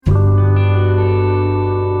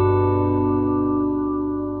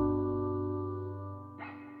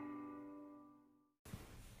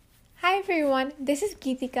everyone, this is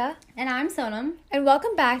Geetika. And I'm Sonam. And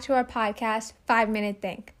welcome back to our podcast, 5 Minute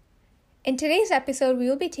Think. In today's episode, we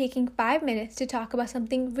will be taking 5 minutes to talk about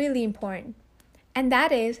something really important. And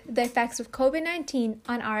that is the effects of COVID-19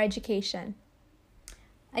 on our education.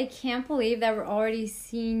 I can't believe that we're already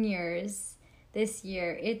seniors this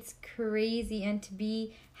year. It's crazy. And to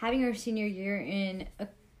be having our senior year in a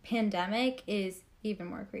pandemic is even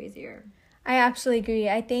more crazier. I absolutely agree.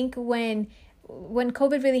 I think when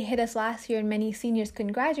COVID really hit us last year and many seniors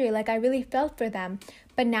couldn't graduate, I really felt for them.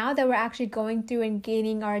 But now that we're actually going through and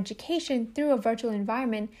gaining our education through a virtual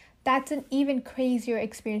environment, that's an even crazier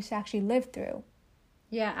experience to actually live through.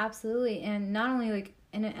 Yeah, absolutely. And not only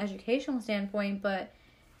in an educational standpoint, but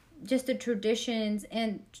just the traditions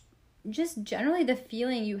and just generally the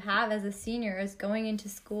feeling you have as a senior as going into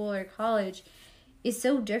school or college is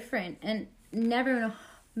so different. And never in a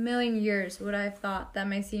million years would I have thought that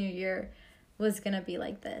my senior year was going to be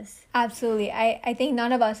like this. Absolutely. I think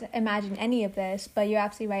none of us imagined any of this, but you're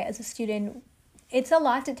absolutely right. As a student, it's a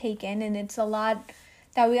lot to take in, and it's a lot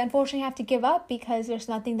that we unfortunately have to give up because there's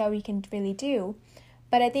nothing that we can really do.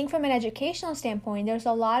 But I think from an educational standpoint, there's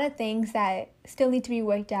a lot of things that still need to be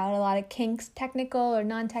worked out, a lot of kinks, technical or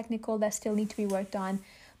non-technical, that still need to be worked on.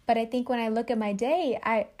 But I think when I look at my day,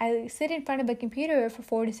 I sit in front of a computer for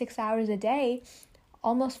 4 to 6 hours a day,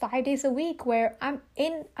 almost 5 days a week, where I'm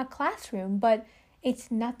in a classroom, but it's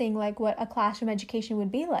nothing like what a classroom education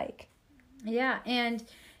would be like. Yeah, and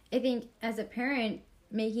I think as a parent,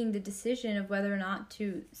 making the decision of whether or not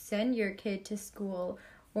to send your kid to school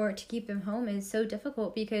or to keep them home is so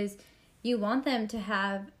difficult because you want them to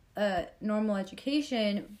have a normal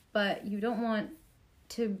education, but you don't want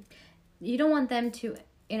them to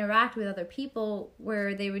interact with other people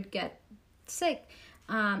where they would get sick.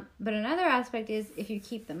 But another aspect is if you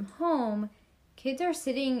keep them home, kids are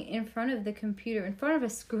sitting in front of the computer, in front of a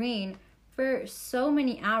screen for so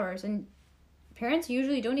many hours, and parents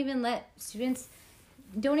usually don't even let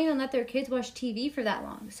their kids watch TV for that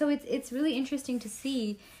long. So it's really interesting to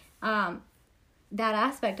see that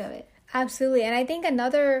aspect of it. Absolutely. And I think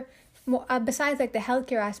another, besides the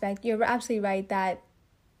healthcare aspect, you're absolutely right that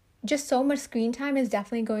just so much screen time is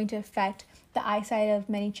definitely going to affect the eyesight of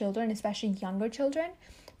many children, especially younger children.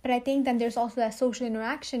 But I think then there's also that social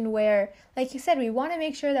interaction where, like you said, we want to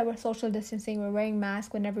make sure that we're social distancing, we're wearing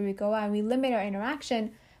masks whenever we go out, and we limit our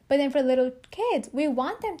interaction. But then for little kids, we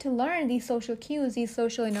want them to learn these social cues, these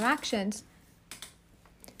social interactions.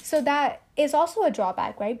 So that is also a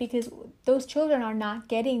drawback, right? Because those children are not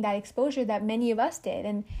getting that exposure that many of us did.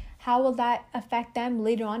 And how will that affect them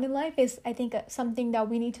later on in life is, I think, something that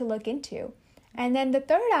we need to look into. And then the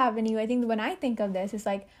third avenue, I think when I think of this, is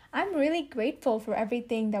I'm really grateful for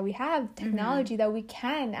everything that we have, technology, that we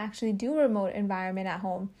can actually do remote environment at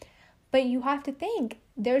home. But you have to think,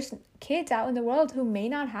 there's kids out in the world who may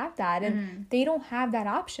not have that, and they don't have that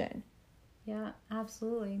option. Yeah,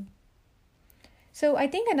 absolutely. So I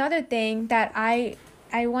think another thing that I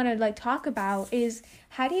want to talk about is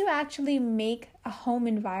how do you actually make a home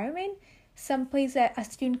environment someplace that a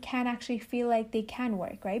student can actually feel like they can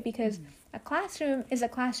work, right? Because a classroom is a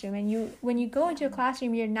classroom, and when you go into a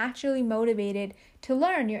classroom, you're naturally motivated to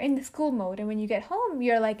learn. You're in the school mode, and when you get home,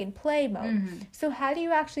 you're in play mode. So how do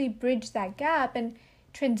you actually bridge that gap and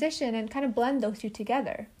transition and kind of blend those two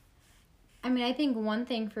together? I mean, I think one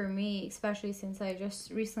thing for me, especially since I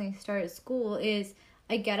just recently started school, is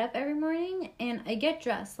I get up every morning and I get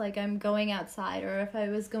dressed like I'm going outside, or if I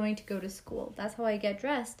was going to go to school. That's how I get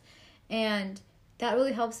dressed. And that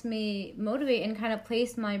really helps me motivate and kind of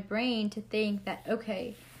place my brain to think that,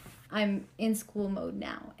 okay, I'm in school mode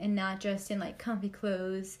now and not just in comfy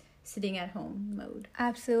clothes, sitting at home mode.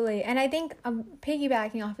 Absolutely. And I think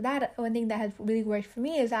piggybacking off of that, one thing that has really worked for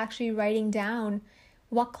me is actually writing down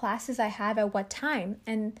what classes I have at what time.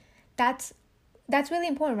 And that's really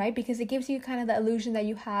important, right? Because it gives you kind of the illusion that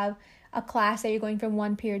you have a class that you're going from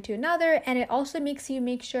one period to another, and it also makes you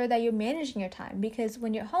make sure that you're managing your time, because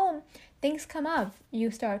when you're home, things come up.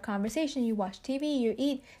 You start conversation, you watch TV, you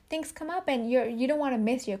eat, things come up, and you don't want to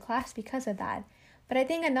miss your class because of that. But I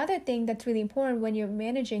think another thing that's really important when you're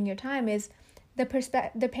managing your time is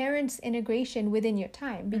the parents' integration within your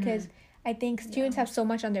time, because I think students have so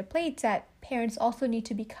much on their plates that parents also need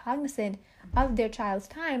to be cognizant of their child's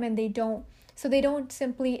time, and they don't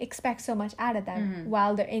simply expect so much out of them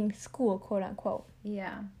while they're in school, quote unquote.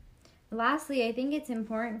 Yeah. Lastly, I think it's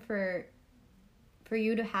important for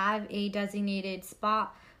you to have a designated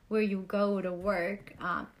spot where you go to work.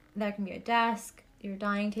 That can be a desk, your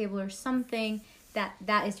dining table, or something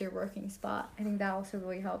that is your working spot. I think that also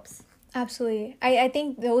really helps. Absolutely. I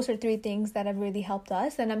think those are three things that have really helped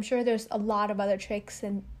us, and I'm sure there's a lot of other tricks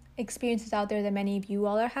and experiences out there that many of you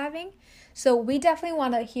all are having. So we definitely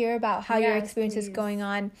want to hear about how your experience is going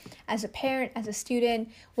on as a parent, as a student,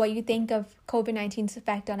 what you think of COVID-19's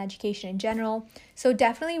effect on education in general. So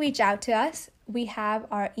definitely reach out to us. We have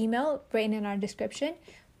our email written in our description,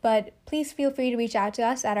 but please feel free to reach out to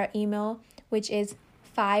us at our email, which is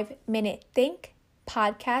 5minutethink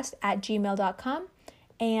podcast@gmail.com.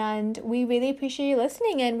 And we really appreciate you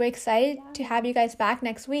listening, and we're excited to have you guys back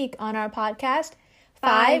next week on our podcast,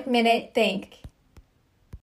 5 Minute Think.